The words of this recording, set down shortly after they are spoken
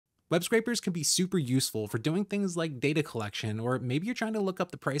Web scrapers can be super useful for doing things like data collection, or maybe you're trying to look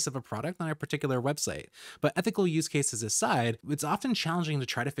up the price of a product on a particular website. But ethical use cases aside, it's often challenging to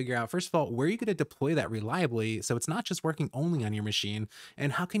try to figure out, first of all, where are you going to deploy that reliably so it's not just working only on your machine,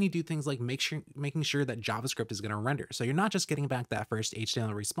 and how can you do things like making sure that JavaScript is going to render. So you're not just getting back that first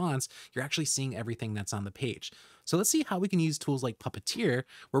HTML response, you're actually seeing everything that's on the page. So let's see how we can use tools like Puppeteer,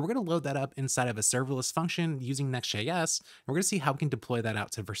 where we're going to load that up inside of a serverless function using Next.js, and we're going to see how we can deploy that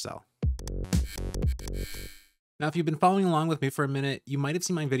out to Vercel. Now, if you've been following along with me for a minute, you might have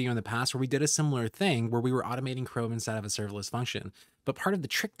seen my video in the past where we did a similar thing where we were automating Chrome inside of a serverless function. But part of the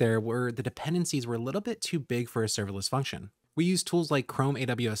trick there were the dependencies were a little bit too big for a serverless function. We use tools like Chrome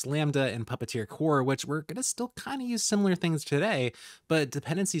AWS Lambda and Puppeteer Core, which we're going to still kind of use similar things today, but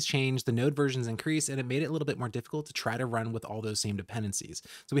dependencies changed, the node versions increased, and it made it a little bit more difficult to try to run with all those same dependencies.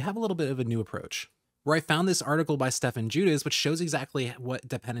 So we have a little bit of a new approach, where I found this article by Stefan Judas, which shows exactly what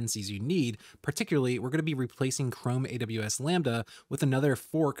dependencies you need. Particularly, we're going to be replacing Chrome AWS Lambda with another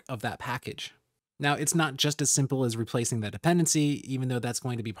fork of that package. Now, it's not just as simple as replacing that dependency, even though that's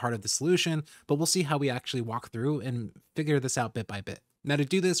going to be part of the solution, but we'll see how we actually walk through and figure this out bit by bit. Now, to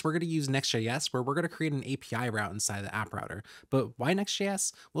do this, we're going to use Next.js, where we're going to create an API route inside the app router. But why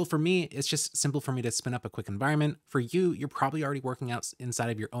Next.js? Well, for me, it's just simple for me to spin up a quick environment. For you, you're probably already working out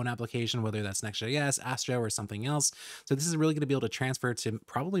inside of your own application, whether that's Next.js, Astro, or something else. So this is really going to be able to transfer to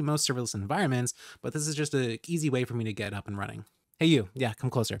probably most serverless environments, but this is just an easy way for me to get up and running. Hey you, yeah,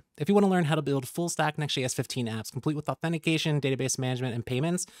 come closer. If you want to learn how to build full stack Next.js 15 apps complete with authentication, database management, and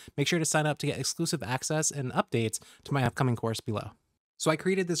payments, make sure to sign up to get exclusive access and updates to my upcoming course below. So I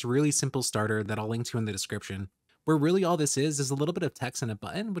created this really simple starter that I'll link to in the description, where really all this is a little bit of text and a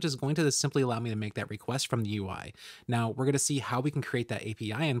button, which is going to simply allow me to make that request from the UI. Now we're going to see how we can create that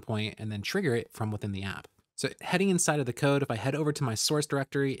API endpoint and then trigger it from within the app. So heading inside of the code, if I head over to my source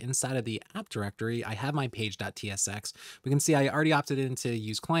directory, inside of the app directory, I have my page.tsx. We can see I already opted in to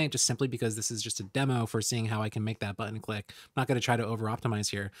use client just simply because this is just a demo for seeing how I can make that button click. I'm not going to try to over optimize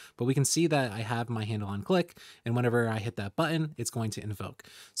here, but we can see that I have my handle on click, and whenever I hit that button, it's going to invoke.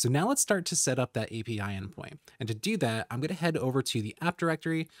 So now let's start to set up that API endpoint. And to do that, I'm going to head over to the app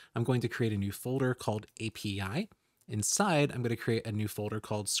directory. I'm going to create a new folder called API. Inside, I'm going to create a new folder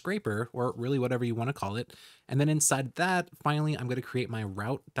called Scraper, or really whatever you want to call it. And then inside that, finally, I'm going to create my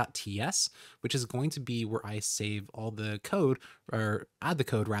route.ts, which is going to be where I save all the code, or add the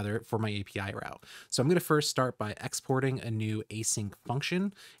code rather, for my API route. So I'm going to first start by exporting a new async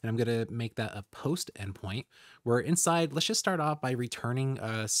function, and I'm going to make that a post endpoint, where inside, let's just start off by returning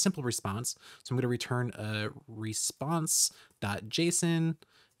a simple response. So I'm going to return a response.json,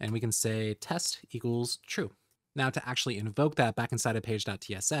 and we can say test equals true. Now to actually invoke that back inside of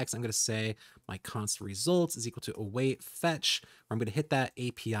page.tsx, I'm going to say my const results is equal to await fetch, where I'm going to hit that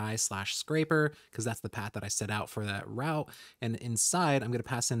API/scraper because that's the path that I set out for that route. And inside, I'm going to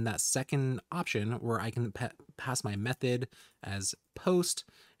pass in that second option where I can pass my method as post.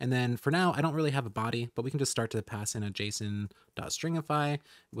 And then for now, I don't really have a body, but we can just start to pass in a JSON.stringify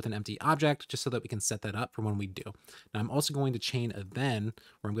with an empty object just so that we can set that up for when we do. Now I'm also going to chain a then,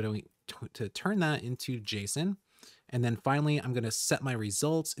 where I'm going to turn that into JSON. And then finally, I'm going to set my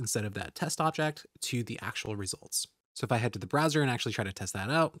results instead of that test object to the actual results. So if I head to the browser and actually try to test that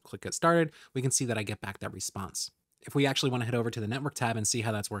out, click get started, we can see that I get back that response. If we actually want to head over to the network tab and see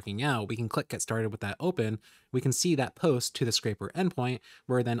how that's working out, we can click get started with that open. We can see that post to the scraper endpoint,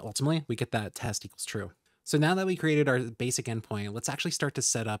 where then ultimately we get that test equals true. So now that we created our basic endpoint, let's actually start to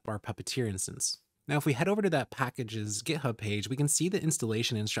set up our Puppeteer instance. Now, if we head over to that package's GitHub page, we can see the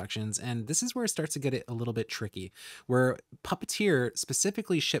installation instructions, and this is where it starts to get it a little bit tricky, where Puppeteer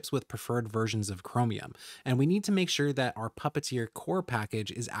specifically ships with preferred versions of Chromium, and we need to make sure that our Puppeteer core package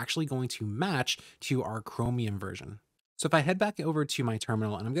is actually going to match to our Chromium version. So if I head back over to my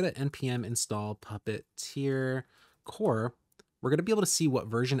terminal and I'm going to npm install Puppeteer core, we're going to be able to see what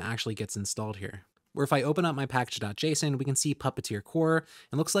version actually gets installed here. Where if I open up my package.json, we can see Puppeteer core,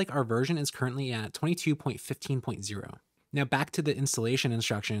 and looks like our version is currently at 22.15.0. Now back to the installation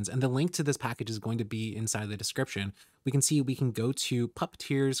instructions, and the link to this package is going to be inside the description. We can see we can go to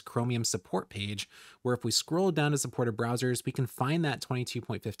Puppeteer's Chromium support page, where if we scroll down to supported browsers, we can find that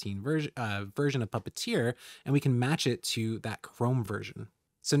 22.15 version of Puppeteer, and we can match it to that Chrome version.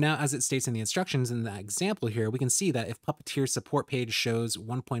 So now, as it states in the instructions in that example here, we can see that if Puppeteer's support page shows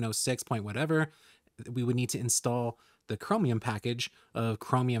 1.06 point whatever, we would need to install the Chromium package of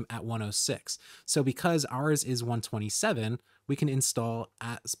Chromium at 106. So because ours is 127, we can install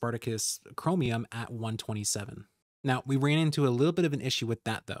at Spartacus Chromium at 127. Now, we ran into a little bit of an issue with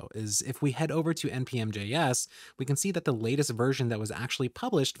that though, is if we head over to npm.js, we can see that the latest version that was actually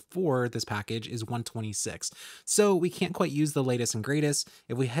published for this package is 126. So we can't quite use the latest and greatest.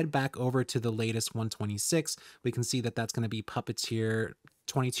 If we head back over to the latest 126, we can see that that's going to be Puppeteer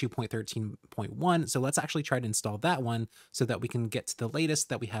 22.13.1. So let's actually try to install that one so that we can get to the latest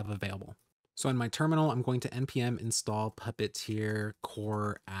that we have available. So in my terminal, I'm going to npm install Puppeteer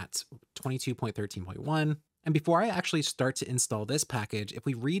core at 22.13.1. And before I actually start to install this package, if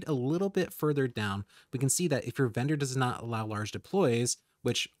we read a little bit further down, we can see that if your vendor does not allow large deploys,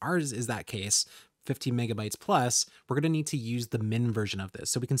 which ours is that case, 15 megabytes plus, we're going to need to use the min version of this.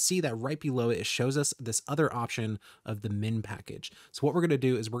 So we can see that right below it, it shows us this other option of the min package. So what we're going to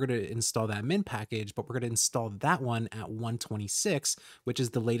do is we're going to install that min package, but we're going to install that one at 126, which is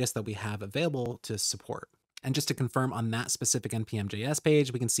the latest that we have available to support. And just to confirm on that specific npm.js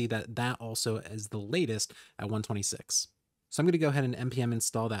page, we can see that that also is the latest at 126. So I'm going to go ahead and npm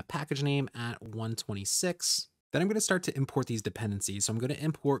install that package name at 126. Then I'm going to start to import these dependencies. So I'm going to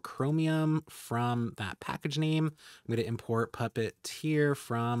import Chromium from that package name. I'm going to import Puppeteer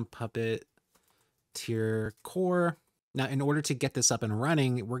from Puppeteer core. Now, in order to get this up and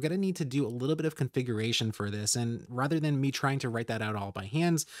running, we're going to need to do a little bit of configuration for this. And rather than me trying to write that out all by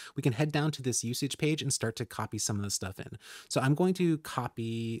hands, we can head down to this usage page and start to copy some of the stuff in. So I'm going to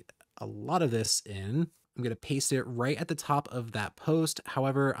copy a lot of this in. I'm going to paste it right at the top of that post.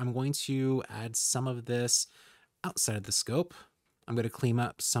 However, I'm going to add some of this outside of the scope. I'm going to clean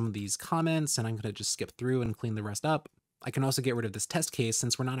up some of these comments and I'm going to just skip through and clean the rest up. I can also get rid of this test case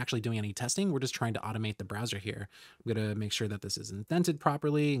since we're not actually doing any testing. We're just trying to automate the browser here. I'm going to make sure that this is indented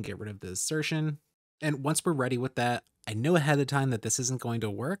properly and get rid of the assertion. And once we're ready with that, I know ahead of time that this isn't going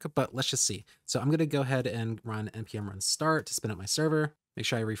to work, but let's just see. So I'm going to go ahead and run npm run start to spin up my server. Make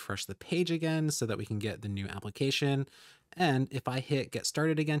sure I refresh the page again so that we can get the new application. And if I hit get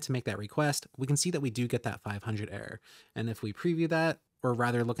started again to make that request, we can see that we do get that 500 error. And if we preview that, or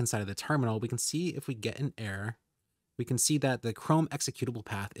rather look inside of the terminal, we can see if we get an error, we can see that the Chrome executable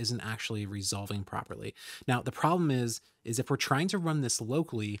path isn't actually resolving properly. Now, the problem is if we're trying to run this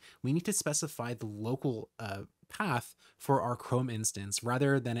locally, we need to specify the local path for our Chrome instance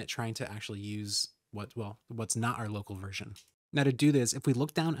rather than it trying to actually use what's not our local version. Now to do this, if we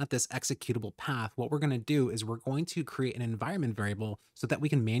look down at this executable path, what we're going to do is we're going to create an environment variable so that we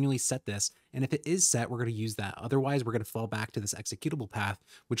can manually set this. And if it is set, we're going to use that. Otherwise, we're going to fall back to this executable path,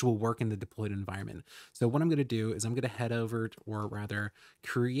 which will work in the deployed environment. So what I'm going to do is I'm going to head over, or rather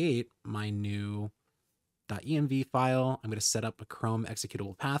create my new .env file. I'm going to set up a Chrome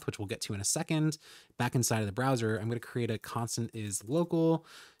executable path, which we'll get to in a second. Back inside of the browser, I'm going to create a constant is local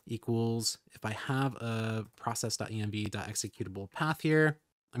equals, if I have a process.env.executable path here,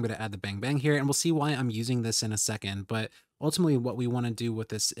 I'm going to add the bang bang here, and we'll see why I'm using this in a second. But ultimately what we want to do with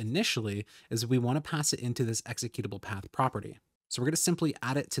this initially is we want to pass it into this executable path property. So we're going to simply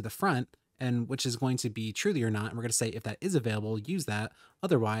add it to the front, and which is going to be truly or not. And we're going to say if that is available, use that.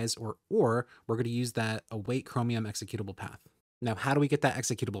 Otherwise, or we're going to use that await Chromium executable path. Now, how do we get that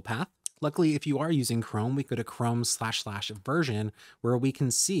executable path? Luckily, if you are using Chrome, we go to Chrome//version where we can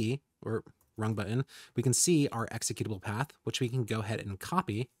see, or wrong button, we can see our executable path, which we can go ahead and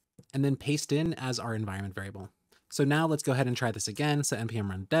copy and then paste in as our environment variable. So now let's go ahead and try this again. So npm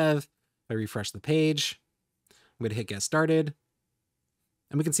run dev, I refresh the page, I'm going to hit get started,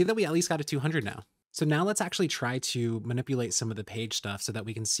 and we can see that we at least got a 200 now. So now let's actually try to manipulate some of the page stuff so that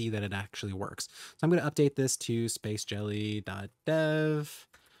we can see that it actually works. So I'm going to update this to spacejelly.dev.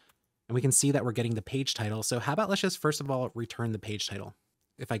 And we can see that we're getting the page title. So how about let's just first of all return the page title.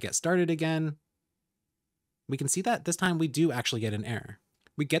 If I get started again, we can see that this time we do actually get an error.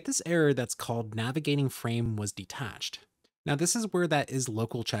 We get this error that's called navigating frame was detached. Now this is where that is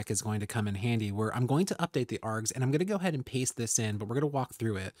local check is going to come in handy, where I'm going to update the args and I'm going to go ahead and paste this in, but we're going to walk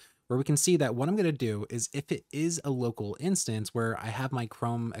through it, where we can see that what I'm going to do is if it is a local instance where I have my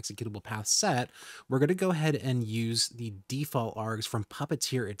Chrome executable path set, we're going to go ahead and use the default args from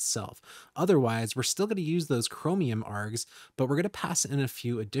Puppeteer itself. Otherwise, we're still going to use those Chromium args, but we're going to pass in a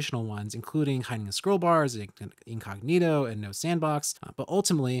few additional ones, including hiding the scroll bars, incognito, and no sandbox. But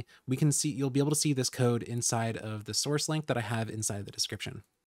ultimately, we can see, you'll be able to see this code inside of the source link that I have inside the description.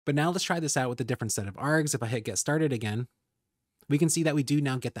 But now let's try this out with a different set of args. If I hit get started again, we can see that we do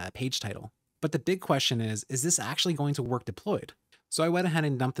now get that page title. But the big question is this actually going to work deployed? So I went ahead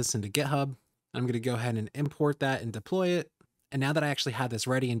and dumped this into GitHub. I'm going to go ahead and import that and deploy it. And now that I actually have this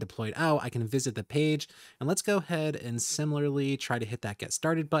ready and deployed out, I can visit the page, and let's go ahead and similarly try to hit that get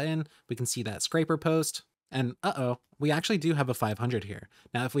started button. We can see that scraper post. And uh-oh, we actually do have a 500 here.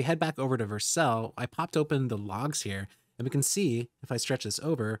 Now, if we head back over to Vercel, I popped open the logs here, and we can see, if I stretch this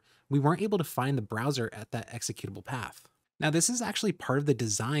over, we weren't able to find the browser at that executable path. Now, this is actually part of the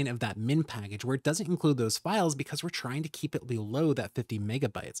design of that min package where it doesn't include those files because we're trying to keep it below that 50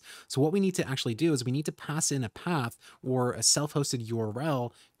 megabytes. So what we need to actually do is we need to pass in a path or a self-hosted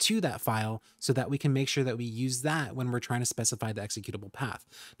URL to that file so that we can make sure that we use that when we're trying to specify the executable path.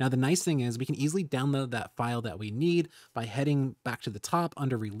 Now, the nice thing is we can easily download that file that we need by heading back to the top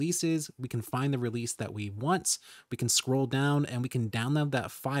under releases. We can find the release that we want. We can scroll down and we can download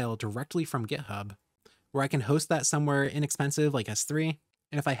that file directly from GitHub, where I can host that somewhere inexpensive like S3.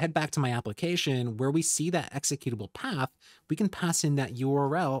 And if I head back to my application where we see that executable path, we can pass in that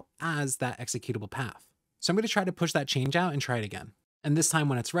URL as that executable path. So I'm going to try to push that change out and try it again. And this time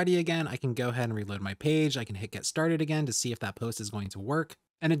when it's ready again, I can go ahead and reload my page. I can hit get started again to see if that post is going to work.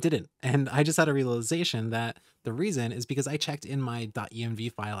 And it didn't. And I just had a realization that the reason is because I checked in my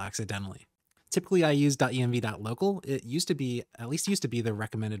 .env file accidentally. Typically I use .env.local. It used to be, at least used to be, the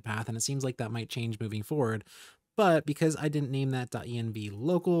recommended path, and it seems like that might change moving forward. But because I didn't name that .env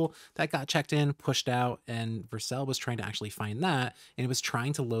local, that got checked in, pushed out, and Vercel was trying to actually find that, and it was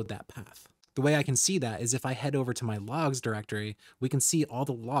trying to load that path. The way I can see that is if I head over to my logs directory, we can see all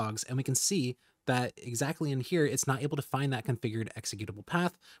the logs, and we can see that exactly in here, it's not able to find that configured executable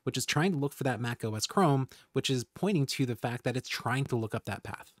path, which is trying to look for that macOS Chrome, which is pointing to the fact that it's trying to look up that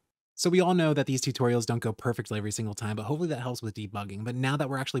path. So we all know that these tutorials don't go perfectly every single time, but hopefully that helps with debugging. But now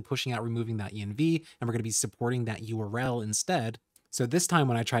that we're actually pushing out removing that env, and we're going to be supporting that URL instead. So this time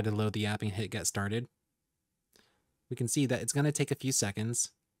when I try to load the app and hit get started, we can see that it's going to take a few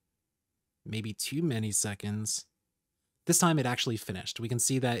seconds, maybe too many seconds. This time it actually finished. We can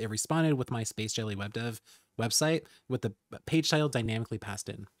see that it responded with my Space Jelly Web Dev website with the page title dynamically passed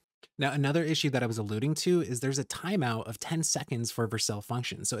in. Now, another issue that I was alluding to is there's a timeout of 10 seconds for Vercel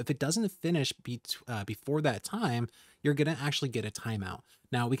function. So if it doesn't finish before that time, you're going to actually get a timeout.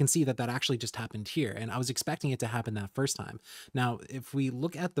 Now, we can see that that actually just happened here, and I was expecting it to happen that first time. Now, if we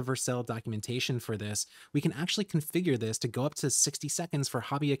look at the Vercel documentation for this, we can actually configure this to go up to 60 seconds for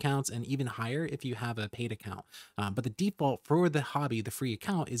hobby accounts and even higher if you have a paid account. But the default for the hobby, the free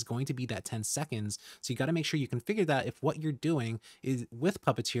account, is going to be that 10 seconds. So you got to make sure you configure that if what you're doing is with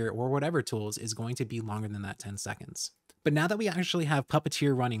Puppeteer or whatever tools is going to be longer than that 10 seconds. But now that we actually have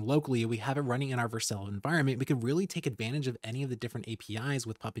Puppeteer running locally, we have it running in our Vercel environment, we can really take advantage of any of the different APIs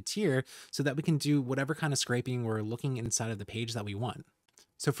with Puppeteer so that we can do whatever kind of scraping or looking inside of the page that we want.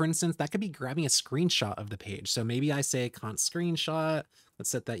 So for instance, that could be grabbing a screenshot of the page. So maybe I say const screenshot, let's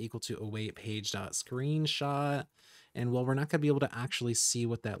set that equal to await page.screenshot. And while we're not going to be able to actually see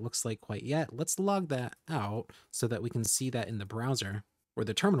what that looks like quite yet, let's log that out so that we can see that in the browser, or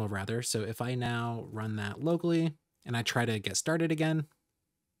the terminal rather. So if I now run that locally, and I try to get started again,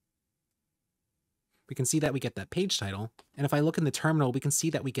 we can see that we get that page title. And if I look in the terminal, we can see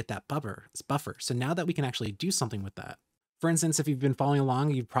that we get that buffer. So now that we can actually do something with that. For instance, if you've been following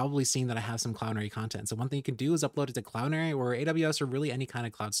along, you've probably seen that I have some Cloudinary content. So one thing you can do is upload it to Cloudinary or AWS or really any kind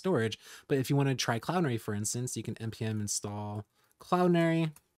of cloud storage. But if you want to try Cloudinary, for instance, you can npm install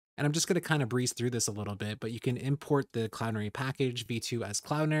Cloudinary. And I'm just going to kind of breeze through this a little bit, but you can import the Cloudinary package v2 as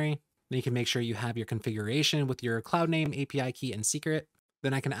Cloudinary. Then you can make sure you have your configuration with your cloud name, API key, and secret.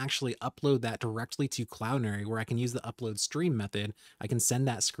 Then I can actually upload that directly to Cloudinary, where I can use the upload stream method. I can send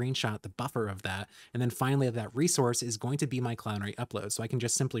that screenshot, the buffer of that. And then finally, that resource is going to be my Cloudinary upload. So I can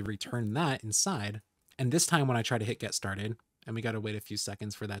just simply return that inside. And this time when I try to hit get started, and we got to wait a few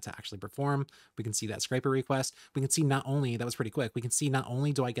seconds for that to actually perform, we can see that scraper request. We can see not only, that was pretty quick, we can see not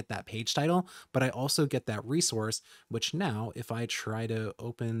only do I get that page title, but I also get that resource, which now if I try to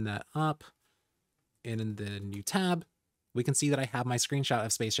open that up in the new tab, we can see that I have my screenshot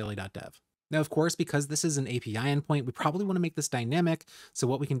of spacejelly.dev. Now, of course, because this is an API endpoint, we probably want to make this dynamic. So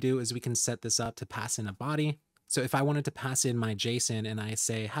what we can do is we can set this up to pass in a body. So if I wanted to pass in my JSON and I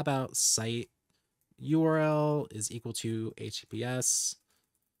say, how about site URL is equal to https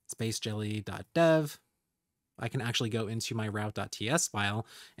spacejelly.dev, I can actually go into my route.ts file,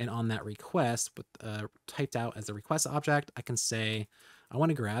 and on that request, with typed out as a request object, I can say, I want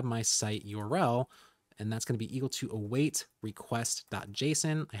to grab my site URL, and that's going to be equal to await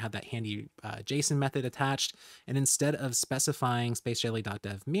request.json. I have that handy JSON method attached, and instead of specifying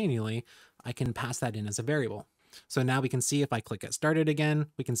spacejelly.dev manually, I can pass that in as a variable. So now we can see if I click get started again,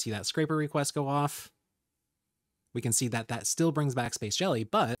 we can see that scraper request go off. We can see that that still brings back spacejelly,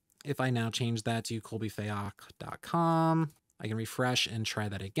 but if I now change that to colbyfayok.com, I can refresh and try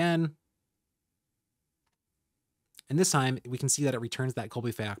that again. And this time we can see that it returns that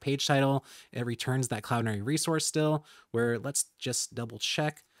Colby Fayoc page title. It returns that Cloudinary resource still, where let's just double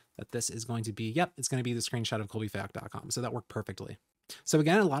check that this is going to be, yep, it's going to be the screenshot of colbyfayoc.com. So that worked perfectly. So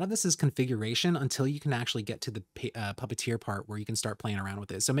again, a lot of this is configuration until you can actually get to the Puppeteer part where you can start playing around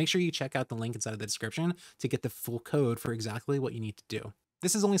with it. So make sure you check out the link inside of the description to get the full code for exactly what you need to do.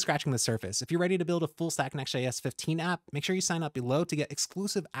 This is only scratching the surface. If you're ready to build a full stack Next.js 15 app, make sure you sign up below to get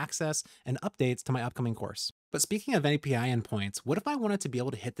exclusive access and updates to my upcoming course. But speaking of API endpoints, what if I wanted to be able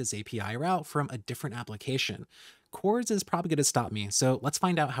to hit this API route from a different application? Chords is probably going to stop me, so let's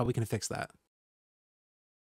find out how we can fix that.